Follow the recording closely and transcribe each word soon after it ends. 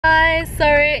guys, so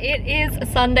it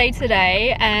is Sunday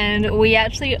today and we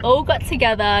actually all got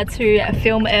together to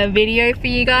film a video for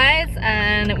you guys,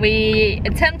 and we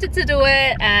attempted to do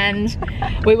it and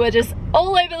we were just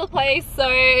all over the place, so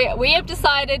we have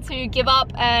decided to give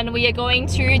up and we are going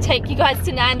to take you guys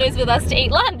to Nandos with us to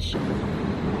eat lunch.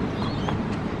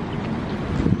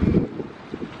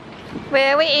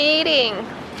 Where are we eating?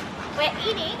 We're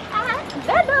eating at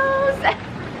Nandos.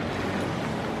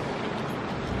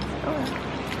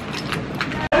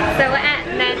 So we're at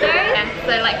Nandos.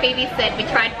 So like Phoebe said, we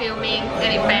tried filming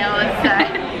and it failed, so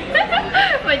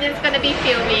we're just gonna be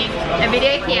filming a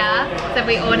video here. So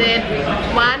we ordered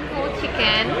one whole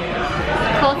chicken,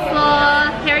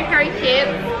 coleslaw, peri-peri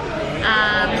chips,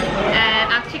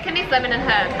 and our chicken is lemon and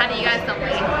herb. How do you guys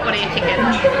normally order your chicken?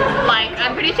 Like,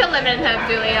 I'm pretty sure lemon and herb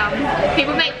really,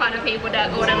 people make fun of people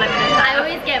that order lemon and herb. I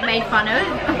always get made fun of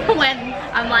when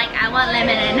I'm like, I want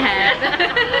lemon and herb.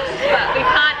 But we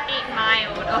can't eat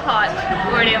mild or hot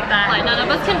or any of that. Like, none of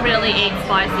us can really eat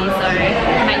spicy, so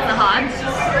it makes it hard.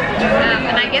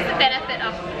 And I guess the benefit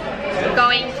of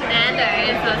going to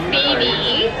Nandos was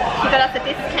Phoebe. She got us a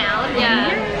discount.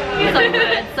 Yeah, so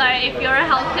good. So if you're a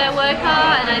healthcare worker,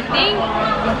 and I think,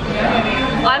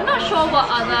 I'm not sure what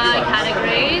other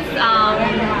categories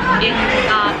it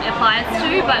applies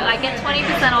to, but I get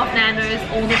 20% off Nandos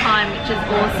all the time, which is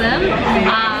awesome.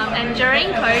 And during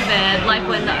COVID, like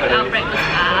when the outbreak was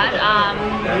bad,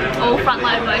 all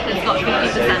frontline workers got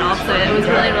 50% off, so it was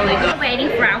really, really good. Waiting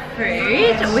for our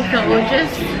food, we thought we'll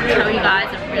just tell you guys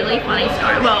a really funny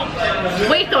story. Well,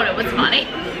 we thought it was funny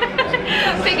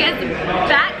because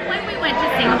back when we went to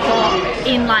Singapore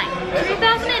in like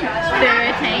 2013,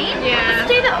 Yeah.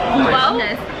 13.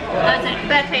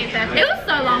 It was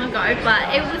so long ago,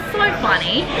 but it was so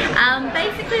funny.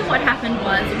 Basically what happened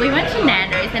was we went to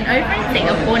Nandos, and over in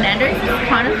Singapore, Nandos is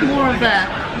kind of more of a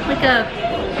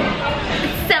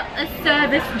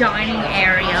service dining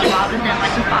area rather than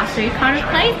like a fast food kind of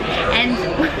place. And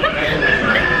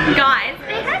guys,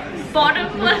 they had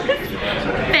bottomless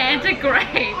Fanta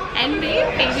grape, and me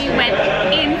and Phoebe went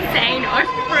insane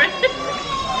over it.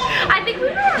 I think we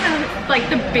were on like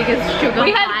the biggest sugar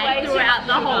high throughout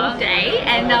the whole day,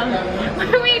 and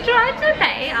when we tried to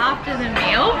pay after the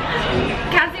meal,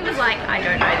 Cassie was like, I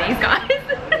don't know these guys.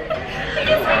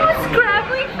 Because we were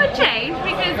scrabbling for change,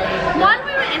 because one,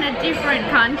 we were in a different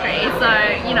country, so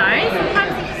you know,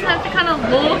 sometimes you just have to kind of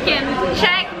look and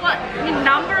check what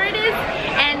number it is,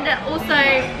 and also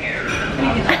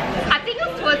I think it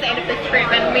was towards the end of the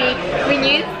trip and we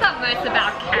knew the most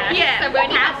about cash. Yeah, so we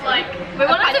only had like, We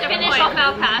wanted to finish off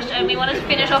our cash, and we wanted to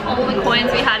finish off all the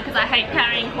coins we had, because I hate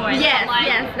carrying coins. Yes, but, like,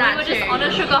 yes, we that were just too. on a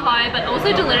sugar high, but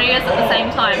also delirious at the same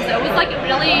time. So it was like a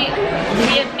really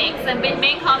weird mix. And me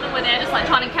and Carmen were there just like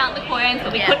trying to count the coins,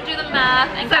 but we couldn't do the math.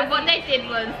 And so what they did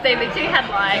was they literally had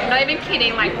like, not even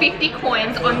kidding, like 50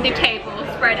 coins on the table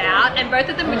spread out, and both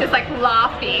of them were just like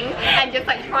laughing and just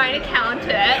like trying to count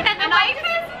it. And the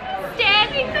waiter's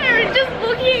standing there and just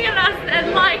looking at us,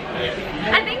 and like,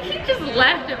 I think he just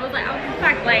left and was like, I'll come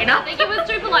back later. I think he was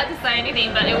too polite to say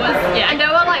anything, but it was, yeah. And they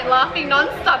were like laughing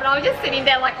non-stop, and I was just sitting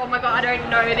there like, oh my god, I don't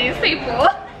know these people.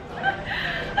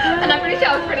 And I'm pretty sure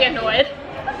I was pretty annoyed.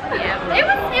 Yeah,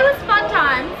 it was fun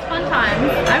times,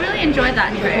 I really enjoyed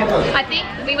that trip. I think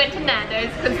we went to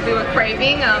Nandos because we were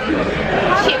craving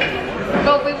chips.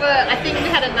 Well, I think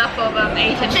we had enough of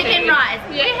Asian Chicken food. rice.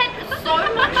 Yeah. We had so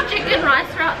much chicken rice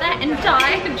throughout that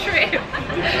entire trip.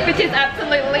 Which is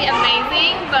absolutely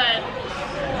amazing, but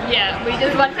yeah, we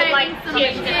just wanted like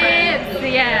chips.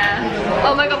 Yeah.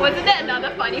 Oh my god, wasn't there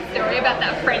another funny story about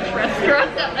that French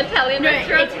restaurant, that Italian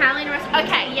restaurant? Italian restaurant.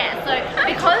 Okay, yeah, so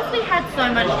because we had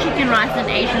so much chicken rice and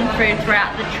Asian food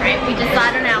throughout the trip, we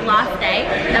decided on our last day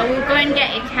that we were going to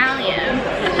get Italian.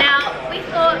 Now, we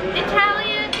thought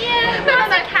Italian, yeah,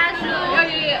 that's a casual.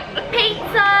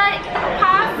 Pizza,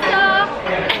 pasta,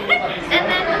 and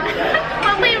then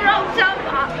when we rocked up,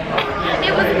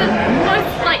 it was the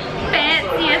most like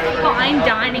fanciest fine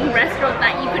dining restaurant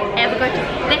that you could ever go to.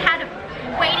 They had a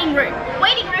waiting room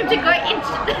to go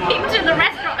into the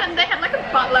restaurant, And they had like a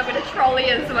butler with a trolley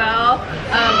as well.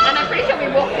 And I'm pretty sure we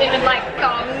walked in with like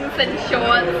thongs and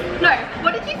shorts. No,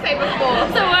 what did you say before?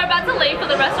 So we're about to leave for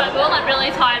the restaurant. We were like really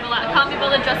tired. We're like, can't be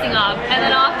bothered dressing up. And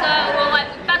then after, we were like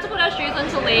about to put our shoes on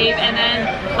to leave. And then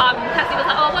Cassie was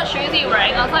like, oh, what shoes are you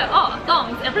wearing? I was like, oh,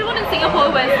 thongs. Everyone in Singapore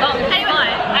wears thongs. It's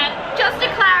fine. And just to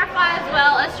clarify as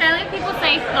well, Australian people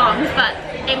say thongs, but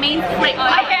it means slip. Oh,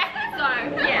 yeah. So,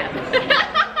 yeah.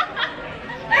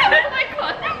 Oh my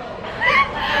god.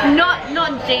 Not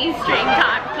G-string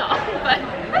type top, but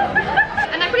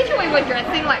And I'm pretty sure we were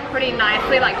dressing like pretty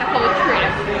nicely like the whole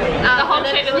trip. The whole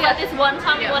trip, it was like this one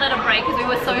time we wanted a break because we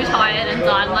were so tired and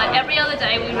done. Like every other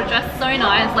day we were dressed so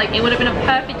nice, like it would have been a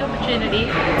perfect opportunity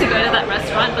to go to that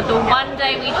restaurant, but the one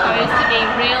day we chose to be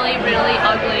really, really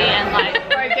ugly and like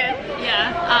broken.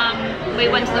 Yeah, we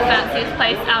went to the fanciest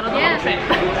place out of the whole trip.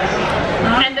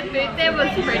 And the food there was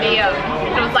pretty,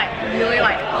 it was like really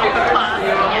like super class.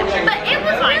 Yeah. But it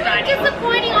was really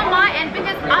disappointing on my end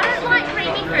because I don't like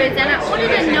creamy foods, and I ordered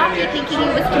a gnocchi thinking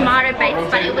it was tomato based,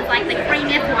 but it was like the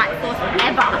creamiest white sauce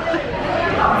ever.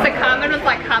 So Carmen was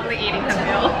like hardly eating her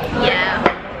meal. Yeah.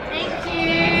 Thank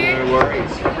you. No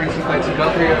worries. Bring some plates of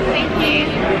butter here. Thank you.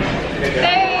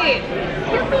 Hey!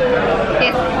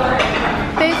 Yes.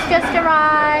 Food's just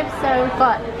arrived, so we've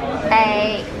got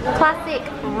a classic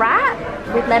wrap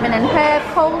with lemon and herb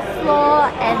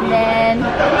coleslaw, and then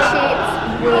chips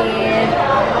with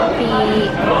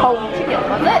the whole chicken,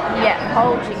 was it? Yeah,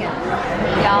 whole chicken.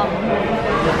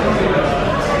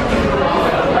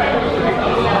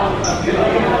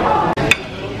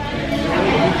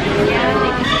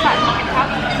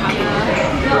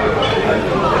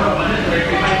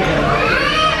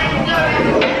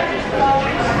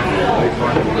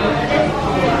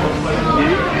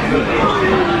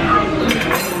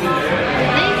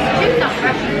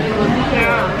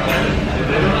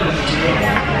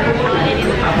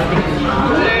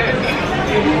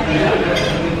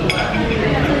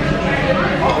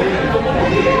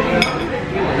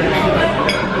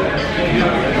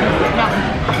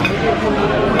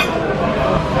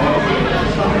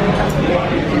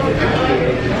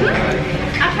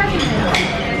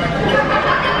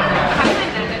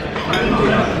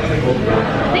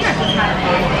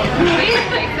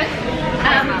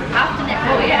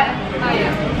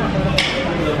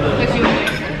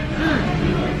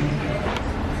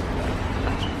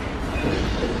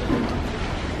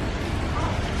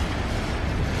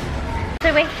 So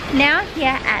we're now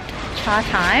here at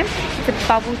Chatime. It's a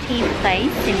bubble tea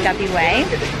place in WA,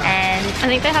 and I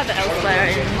think they have it elsewhere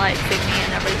in like Sydney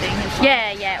and everything as well.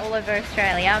 yeah, all over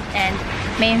Australia. And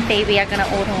me and Phoebe are gonna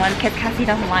order one because Cassie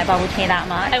doesn't like bubble tea that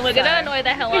much. And we're gonna annoy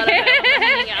the hell out of her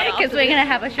because we're gonna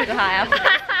have a sugar high after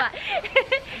this.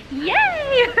 But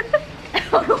yay!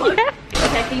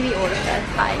 Okay, Phoebe order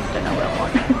first. I don't know what I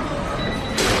want.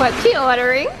 What's she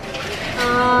ordering?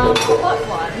 Hot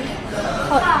one.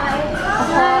 Hi.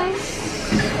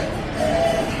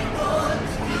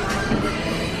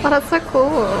 Oh, that's so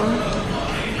cool.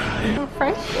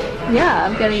 Fresh? Yeah,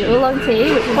 I'm getting oolong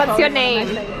tea. Which is What's your probably name?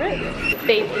 one of my favorites.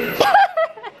 Phoebe.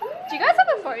 Do you guys have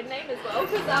a phone name as well?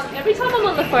 Because every time I'm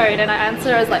on the phone and I answer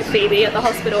as like Phoebe at the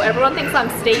hospital, everyone thinks I'm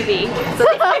Stevie. So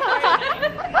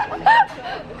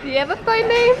Do you have a phone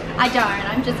name? I don't,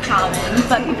 I'm just Carmen,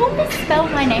 but people misspell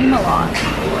my name a lot.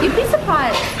 You'd be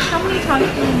surprised how many times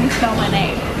people misspell my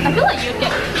name. I feel like you'd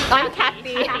get... I'm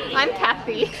Kathy. I'm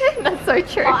Kathy. That's so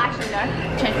true. Oh, actually no,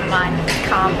 change my mind.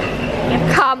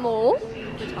 Carmen. Carmel.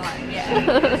 Yeah.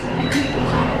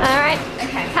 Alright.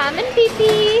 Okay. Carmen,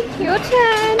 Phoebe, your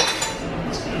turn.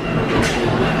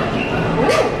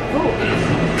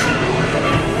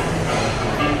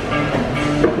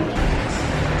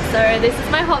 So this is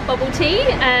my hot bubble tea,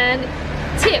 and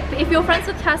tip, if you're friends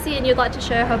with Cassie and you'd like to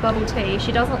share her bubble tea,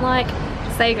 she doesn't like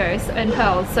Sagos and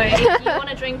pearls, so if you want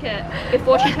to drink it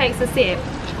before she takes a sip,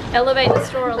 elevate the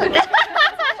straw a little bit. That's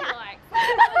what she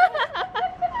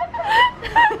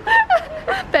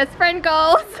likes. Best friend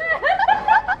goals.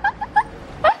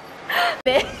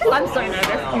 I'm so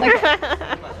nervous.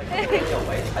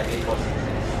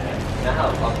 So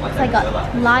I got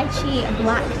lychee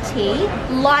black tea,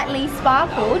 lightly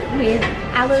sparkled with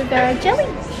aloe vera jelly.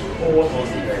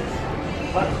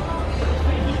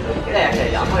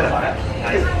 Yeah, I'm talking about it.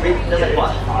 There's like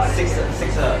what? Six.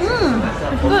 It's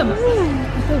good.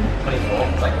 24.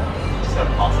 It's like just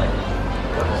gonna pass like.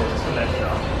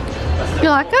 You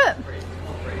like it?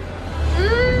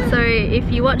 So if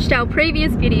you watched our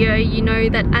previous video, you know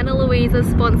that Ana Luisa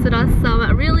sponsored us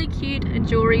some really cute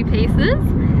jewelry pieces.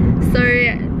 So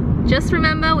just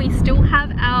remember, we still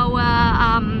have our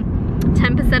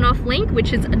 10% off link,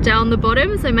 which is down the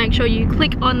bottom, so make sure you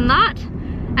click on that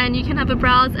and you can have a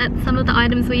browse at some of the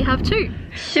items we have too.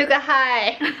 Sugar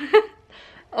high.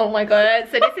 Oh my god,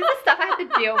 so this is the stuff I have to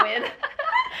deal with.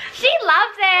 She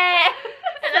loves it!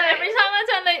 And then every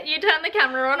time you turn the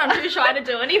camera on, I'm too shy to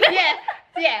do anything.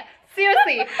 Yeah,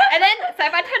 seriously. And then, so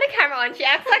if I turn the camera on, she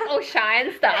acts like all shy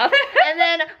and stuff. And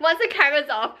then once the camera's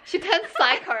off, she turns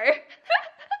psycho.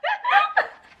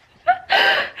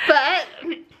 But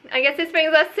I guess this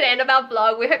brings us to the end of our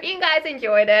vlog. We hope you guys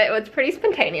enjoyed it. It was pretty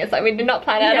spontaneous, like we did not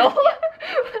plan it at all.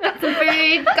 Got some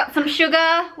food, got some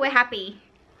sugar, we're happy.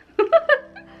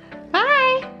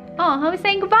 Bye. Oh, I was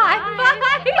saying goodbye.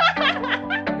 Bye.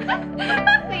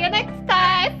 See you next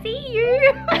time. See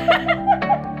you.